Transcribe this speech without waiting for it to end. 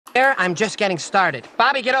There, I'm just getting started.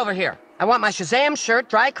 Bobby, get over here. I want my Shazam shirt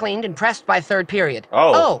dry cleaned and pressed by third period.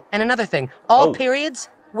 Oh, and another thing. All periods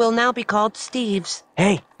will now be called Steves.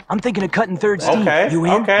 Hey, I'm thinking of cutting third Steve. You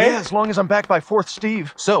in? Yeah, as long as I'm backed by fourth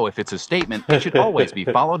Steve. So if it's a statement, it should always be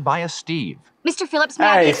followed by a Steve. Mr. Phillips,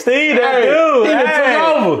 may Hey, Steve, that dude. Hey.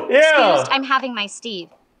 Over. Yeah. Excused, I'm having my Steve.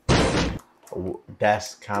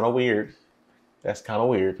 That's kind of weird. That's kind of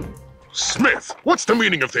weird. Smith, what's the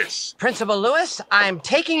meaning of this? Principal Lewis, I'm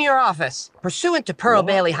taking your office. Pursuant to Pearl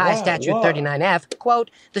Bailey High Statute 39F,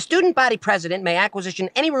 quote, the student body president may acquisition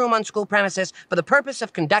any room on school premises for the purpose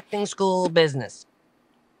of conducting school business.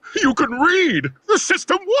 You can read! The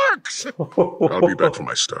system works! I'll be back for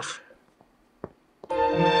my stuff.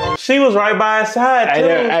 She was right by his side, too.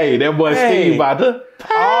 Hey, that boy Steve about to...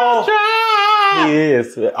 He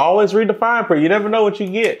is. Always read the fine print. You never know what you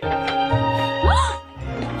get.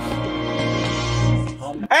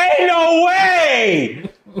 Ain't no way!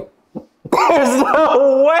 There's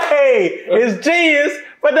no way! It's genius,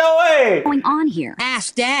 but no way! What's going on here?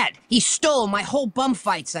 Ask Dad. He stole my whole bum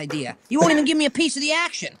fights idea. You won't even give me a piece of the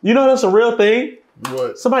action. You know that's a real thing?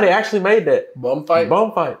 What? Somebody actually made that. Bum fight?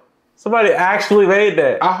 Bum fight. Somebody actually made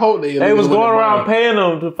that. I hope they was going around paying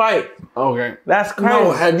them to fight. Okay. That's crazy.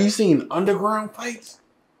 No, have you seen underground fights?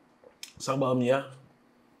 Some of them, yeah.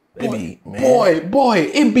 Boy,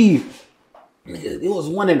 it be... It was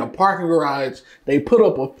one in a parking garage. They put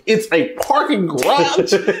up it's a parking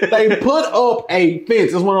garage. They put up a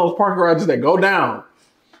fence. It's one of those parking garages that go down.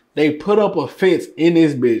 They put up a fence in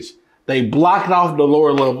this bitch. They blocked off the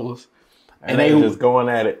lower levels. And they just going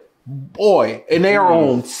at it. Boy, and they are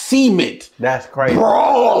on cement. That's crazy.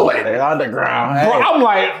 Brawling. They're underground. Bro, I'm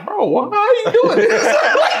like, bro, how are you doing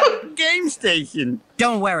this? Game station.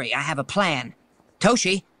 Don't worry, I have a plan.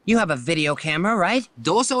 Toshi, you have a video camera, right?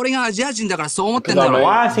 どうせ俺がアジア人だからそう思ってんだろ。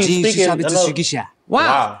 Why is he 人種 speaking? 差別主義者。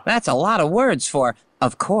 Wow, that's a lot of words for,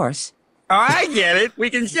 of course. Oh, I get it. We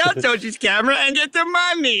can sell Toshi's camera and get the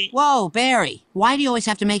money. Whoa, Barry, why do you always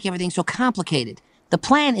have to make everything so complicated? The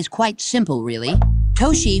plan is quite simple, really.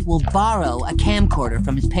 Toshi will borrow a camcorder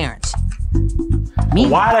from his parents.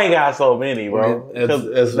 Why they got so many, bro?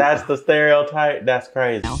 Because that's the stereotype. That's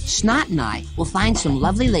crazy. Snot and I will find some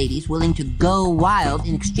lovely ladies willing to go wild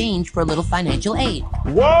in exchange for a little financial aid.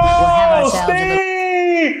 Whoa,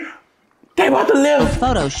 Steve! They about to live. A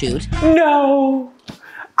photo shoot. No.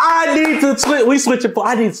 I need to switch.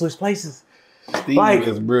 I need to switch places. Steve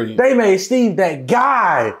is brilliant. They made Steve that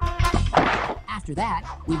guy. After that,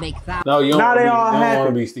 we make thousands. No, you don't want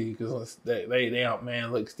to be Steve because they out,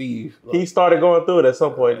 man. Look, Steve. Look. He started going through it at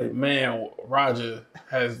some point. Man, Roger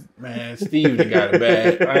has, Steve got it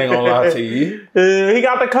bad. I ain't gonna lie to you. He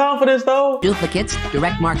got the confidence though. Duplicates,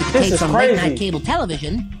 direct market tapes on late night cable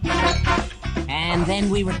television. And then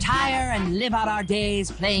we retire and live out our days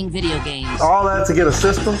playing video games. All that to get a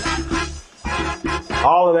system?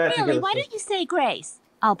 All of that to get a system. Why don't you say grace?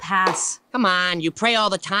 I'll pass. Come on, you pray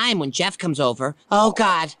all the time when Jeff comes over. Oh,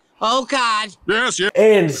 God. Oh, God. Yes, yes.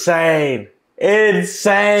 Insane.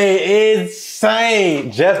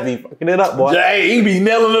 Jeff be fucking it up, boy. Jay, he be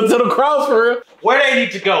nailing them to the cross for real. Where they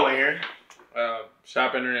need to go, Aaron?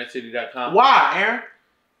 ShopInternetCity.com. Why, Aaron?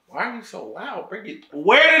 Why are you so loud? Bring it.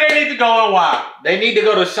 Where do they need to go and why? They need to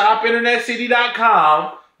go to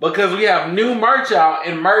ShopInternetCity.com because we have new merch out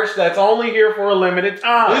and merch that's only here for a limited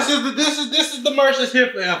time. This is the merch that's here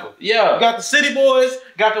forever. Yeah. You got the City Boys,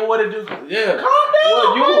 got the What It Do. Yeah. Calm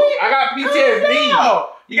down, I got PTSD.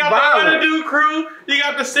 You got the What It Do crew, you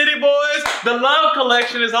got the City Boys. The Love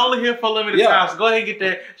Collection is only here for a limited time. So go ahead and get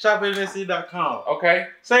that. ShopInternetCity.com. Okay.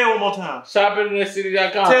 Say it one more time.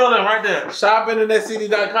 ShopInternetCity.com. Tell them right there.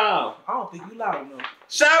 ShopInternetCity.com. I don't think you loud enough.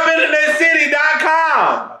 ShopInternetCity.com.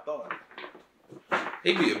 I thought.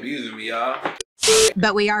 He be abusing me, y'all.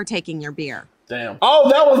 But we are taking your beer. Damn. Oh,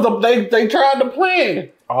 that was they tried to plan.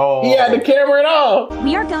 Oh. He had the camera and all.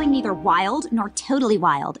 We are going neither wild nor totally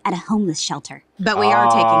wild at a homeless shelter. But we are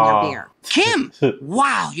taking your beer. Kim!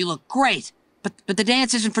 Wow, you look great. But the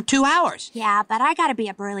dance isn't for 2 hours. Yeah, but I gotta be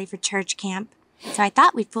up early for church camp. So I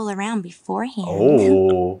thought we'd fool around beforehand.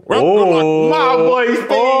 Oh. My boy Steve.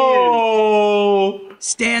 Oh.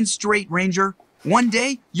 Stand straight, Ranger. One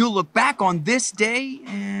day, you'll look back on this day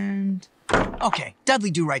and... Okay, Dudley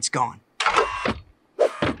Do-Right's gone.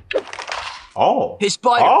 Oh. Hey,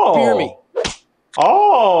 Spider, fear me.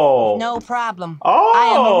 Oh. No problem. Oh. I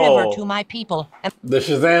am a river to my people. And The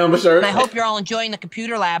Shazam shirt. I hope you're all enjoying the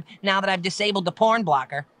computer lab now that I've disabled the porn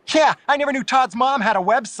blocker. Yeah, I never knew Todd's mom had a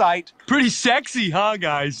website. Pretty sexy, huh,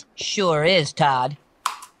 guys? Sure is, Todd.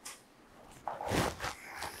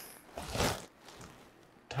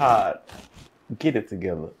 Todd, get it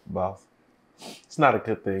together, boss. It's not a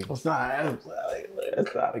good thing. It's not.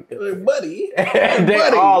 It's not a good thing. Buddy. They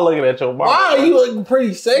all looking at your mama. Wow, you looking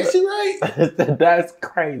pretty sexy, right? That's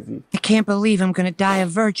crazy. I can't believe I'm gonna die a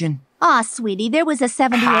virgin. Aw, sweetie, there was a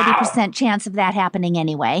 70-80% chance of that happening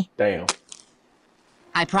anyway. Damn.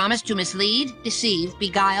 I promise to mislead, deceive,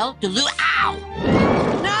 beguile, delude. Ow!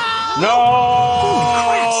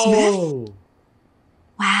 No!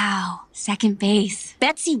 Wow, second base.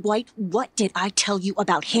 Betsy White, what did I tell you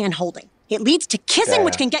about hand-holding? It leads to kissing,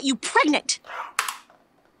 which can get you pregnant.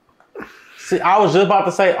 See, I was just about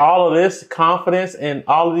to say all of this confidence and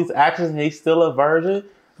all of these actions, and he's still a virgin.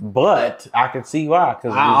 But I can see why.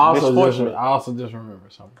 Because I also just remember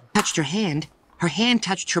something. Touched her hand. Her hand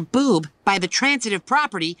touched her boob. By the transitive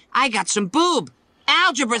property, I got some boob.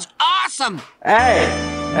 Algebra's awesome. Hey.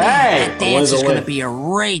 That dance is gonna be a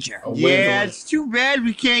rager. Yeah, it's too bad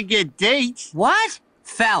we can't get dates. What?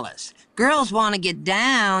 Fellas, girls want to get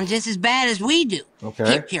down just as bad as we do.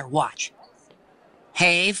 Okay. Here, watch.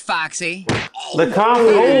 Hey, Foxy. The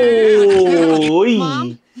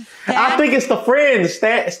Mom? I think it's the friends.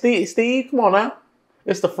 Steve, come on now.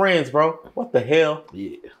 It's the friends, bro. What the hell?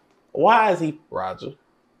 Yeah. Why is he Roger?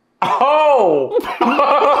 Oh,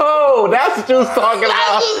 that's what you was talking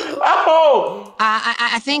about. Oh,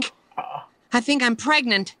 I think I'm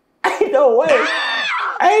pregnant. Ain't no way.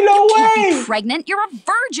 Ain't no way. Can't be pregnant. You're a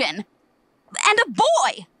virgin. And a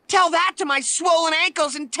boy. Tell that to my swollen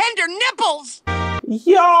ankles and tender nipples.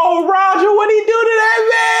 Yo, Roger, what he do to that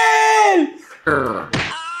man?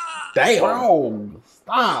 Damn. Oh,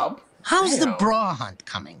 stop. How's the bra hunt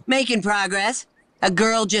coming? Making progress. A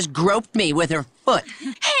girl just groped me with her foot.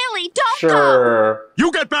 Haley, don't go!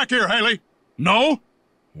 You get back here, Haley! No?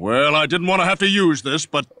 Well, I didn't want to have to use this,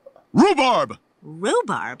 but... Rhubarb!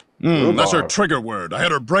 Rhubarb? That's her trigger word. I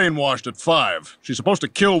had her brainwashed at 5. She's supposed to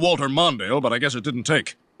kill Walter Mondale, but I guess it didn't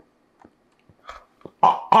take.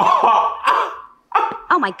 Oh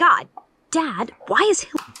my God. Dad, why is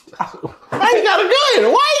Why you got a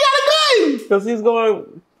gun? Why you got a gun? Because he's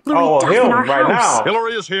going... him right now.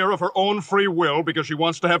 Hillary is here of her own free will because she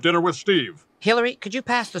wants to have dinner with Steve. Hillary, could you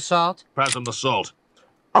pass the salt? Pass him the salt.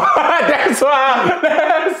 That's why.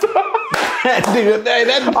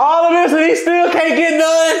 All of this and he still can't get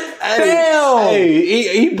none. Damn.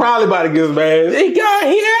 Hey, he probably about to get his man. He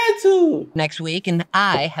had to. Next week, and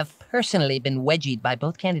I have personally been wedgied by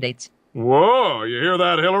both candidates. Whoa, you hear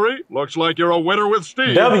that, Hillary? Looks like you're a winner with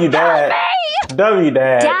Steve. W, Dad. W,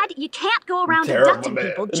 Dad. Dad, you can't go around abducting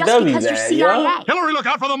people just because you're CIA. Hillary, look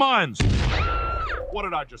out for the mines. What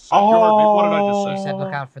did I just say? Oh. You heard me. What did I just say? You said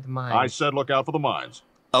look out for the mines. I said look out for the mines.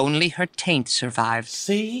 Only her taint survived.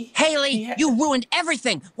 See? Haley, you ruined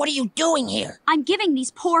everything. What are you doing here? I'm giving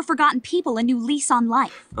these poor, forgotten people a new lease on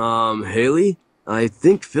life. Haley? I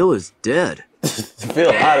think Phil is dead.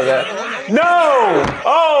 Phil out of that. No!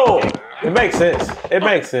 Oh! It makes sense. It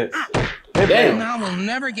makes sense. Damn. I will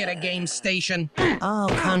never get a game station. Au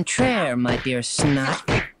contraire, my dear snot.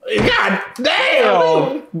 God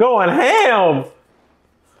damn! Going ham.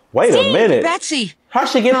 Wait a minute. Betsy. How'd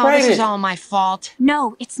she get pregnant? This is all my fault.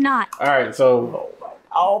 No, it's not. All right, so.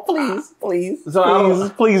 Oh, please. So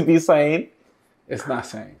please be sane. It's not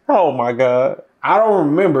sane. Oh, my God. I don't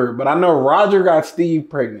remember, but I know Roger got Steve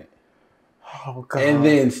pregnant. Oh, God. And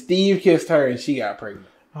then Steve kissed her and she got pregnant.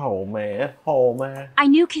 Oh, man. Oh, man. I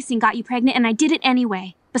knew kissing got you pregnant and I did it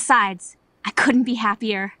anyway. Besides, I couldn't be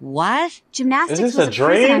happier. What? Gymnastics Is this was a a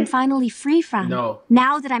prison dream? I'm finally free from. No.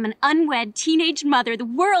 Now that I'm an unwed teenage mother, the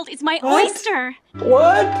world is my oyster.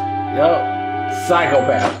 What? Yo,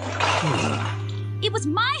 psychopath. It was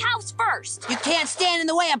my house first. You can't stand in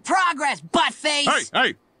the way of progress, buttface.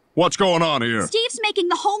 Hey! What's going on here? Steve's making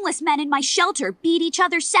the homeless men in my shelter beat each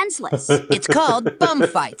other senseless. It's called bum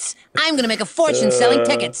fights. I'm gonna make a fortune selling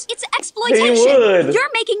tickets. It's exploitation. He would. You're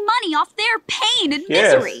making money off their pain and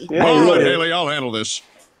misery. Yeah, All he right, would. Haley, I'll handle this.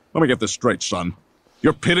 Let me get this straight, son.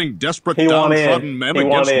 You're pitting desperate, He want in. downtrodden men He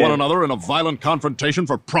want against in. one another in a violent confrontation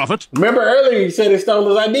for profit? Remember earlier he said he stole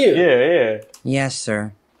his idea. Yeah. Yes,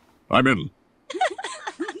 sir. I'm in.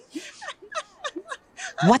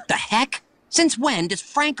 What the heck? Since when does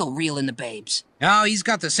Franco reel in the babes? Oh, he's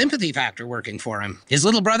got the sympathy factor working for him. His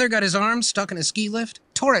little brother got his arm stuck in a ski lift,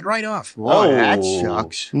 tore it right off. Boy, that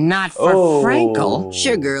sucks. Not for Frankel.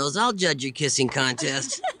 Sure, girls, I'll judge your kissing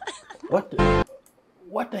contest. What the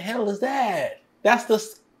hell is that? That's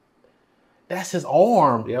his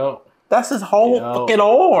arm. Yep. That's his whole fucking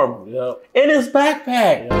arm. Yep. In his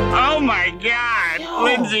backpack. Oh my God,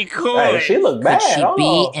 Lindsay Cooley. Hey, she look bad. Could she Hold be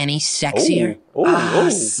on. any sexier?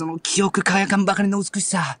その記憶かやかんばかりの美し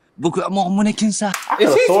さ。僕はもう胸キュンさ。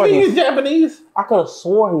Is he speaking Japanese? I could have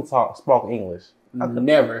sworn he spoke English.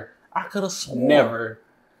 Never. I could have sworn. Never.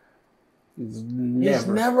 He's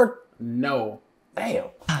Never. No. Damn.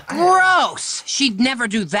 Gross! She'd never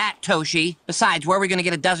do that, Toshi. Besides, where are we gonna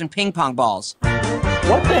get a dozen ping pong balls?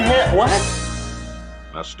 What the hell? What?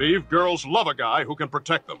 Now, Steve, girls love a guy who can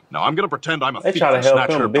protect them. Now, I'm going to pretend I'm a They thief try to and help snatch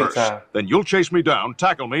him her big purse. time. Then you'll chase me down,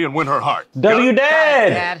 tackle me, and win her heart. W Dad.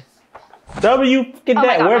 Dad. W get Oh my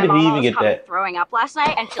that. God, Where my did he mama even was get caught that? throwing up last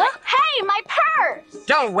night, and she's like, "Hey, my purse!"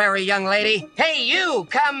 Don't worry, young lady. Hey, you,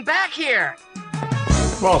 come back here.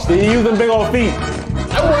 Come on, Steve. Use them big old feet.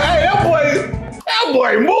 That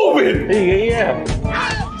boy moving. Yeah.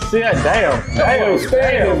 See that? Damn.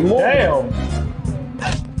 Damn.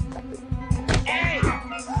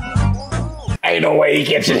 Ain't no way he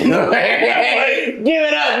catching it. Give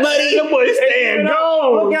it up, buddy. That boy staying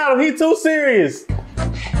gone. Look at him. He too serious.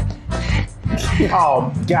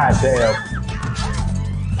 Oh, goddamn.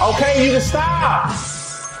 Okay, you can stop.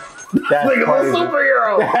 That's Like a crazy.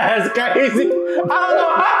 superhero. That's crazy. I don't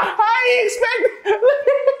know how you expect.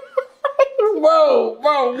 Bro,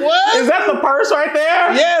 what? Is that the purse right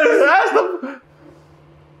there? Yes. That's the.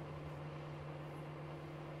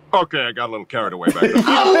 Okay, I got a little carried away back there.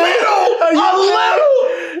 A little.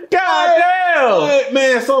 Goddamn.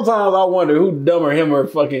 Man, sometimes I wonder who dumber, him or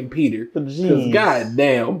fucking Peter. Because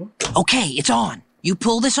goddamn. Okay, it's on. You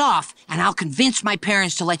pull this off, and I'll convince my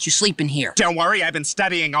parents to let you sleep in here. Don't worry, I've been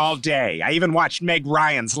studying all day. I even watched Meg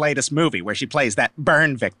Ryan's latest movie where she plays that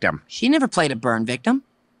burn victim. She never played a burn victim.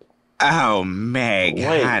 Oh, Meg,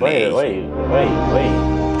 honey. Wait.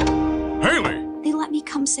 Haley! They let me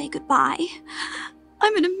come say goodbye.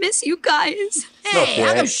 I'm gonna miss you guys. Hey,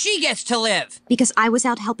 how come she gets to live? Because I was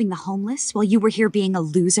out helping the homeless while you were here being a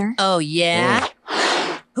loser. Oh, yeah?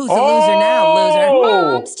 Who's the loser now,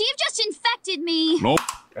 loser? Mom, Steve just infected me. Nope.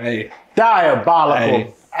 Hey.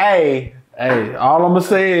 Diabolical. Hey. All I'm going to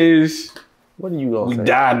say is, What are you going to say? we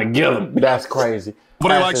died together. That's crazy.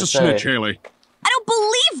 Nobody That's likes a insane. snitch, Haley. I don't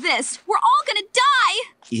believe this. We're all gonna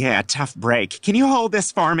die. Yeah, tough break. Can you hold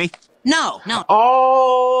this for me? No.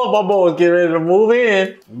 Oh, my boy's getting ready to move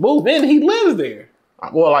in. Move in, he lives there.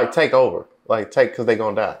 Well, like take over. Like take because they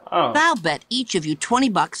gonna die. Oh. I'll bet each of you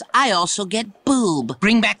 $20 I also get boob.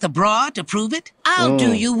 Bring back the bra to prove it? I'll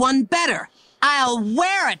do you one better. I'll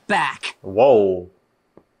wear it back. Whoa.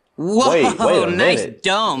 Whoa, Wait a nice minute.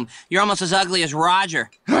 dome. You're almost as ugly as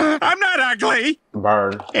Roger. I'm not ugly.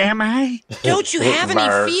 Burn. Am I? Don't you have any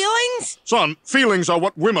Bird. feelings? Son, feelings are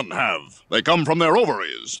what women have. They come from their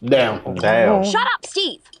ovaries. Damn. Shut up,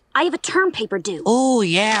 Steve. I have a term paper due. Oh,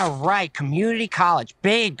 yeah, right. Community college.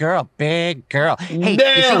 Big girl. Hey, you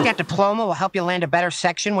Damn. think that diploma will help you land a better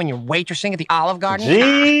section when you're waitressing at the Olive Garden? Did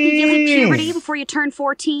you hit Jeez. puberty before you turned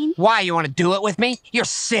 14? Why, you want to do it with me? You're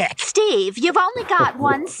sick. Steve, you've only got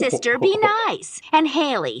one sister. Be nice. And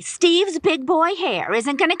Haley, Steve's big boy hair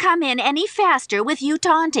isn't going to come in any faster with you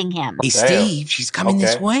taunting him. Hey, Damn. Steve, she's coming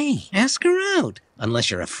this way. Ask her out.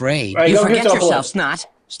 Unless you're afraid. Hey, You go forget get your yourself, boy. Snot.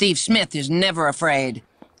 Steve Smith is never afraid.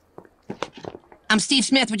 I'm Steve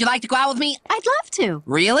Smith. Would you like to go out with me? I'd love to.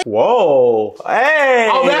 Really? Whoa. Hey.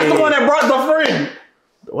 Oh, that's the one that brought the friend.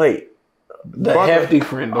 Wait. The hefty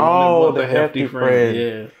friend. The one that Oh, brought the hefty friend.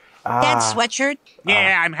 Yeah. That sweatshirt?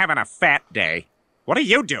 Yeah, I'm having a fat day. What are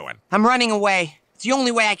you doing? I'm running away. It's the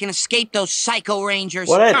only way I can escape those psycho rangers.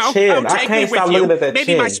 Well, that chin. I take me can't with stop you. looking at that Maybe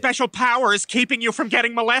chin. my special power is keeping you from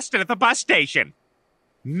getting molested at the bus station.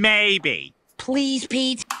 Maybe. Please,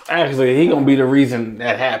 Pete. Actually, he gonna be the reason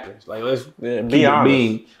that happens. Like, let's keep Be it honest.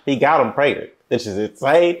 being. He got him pregnant. This is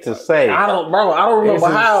insane to say. I don't remember It's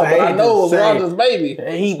how, but I insane know it was to say. Roger's baby.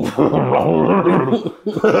 He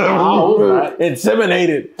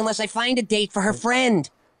inseminated. Unless I find a date for her friend.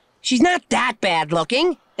 She's not that bad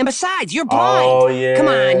looking. And besides, you're blind. Oh, yeah. Come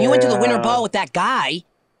on, you went to the winter ball with that guy.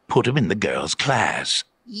 Put him in the girls' class.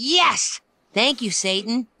 Yes! Thank you,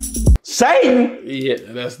 Satan. Satan? Yeah,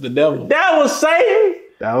 that's the devil. That was Satan?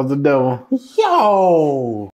 That was the devil. Yo.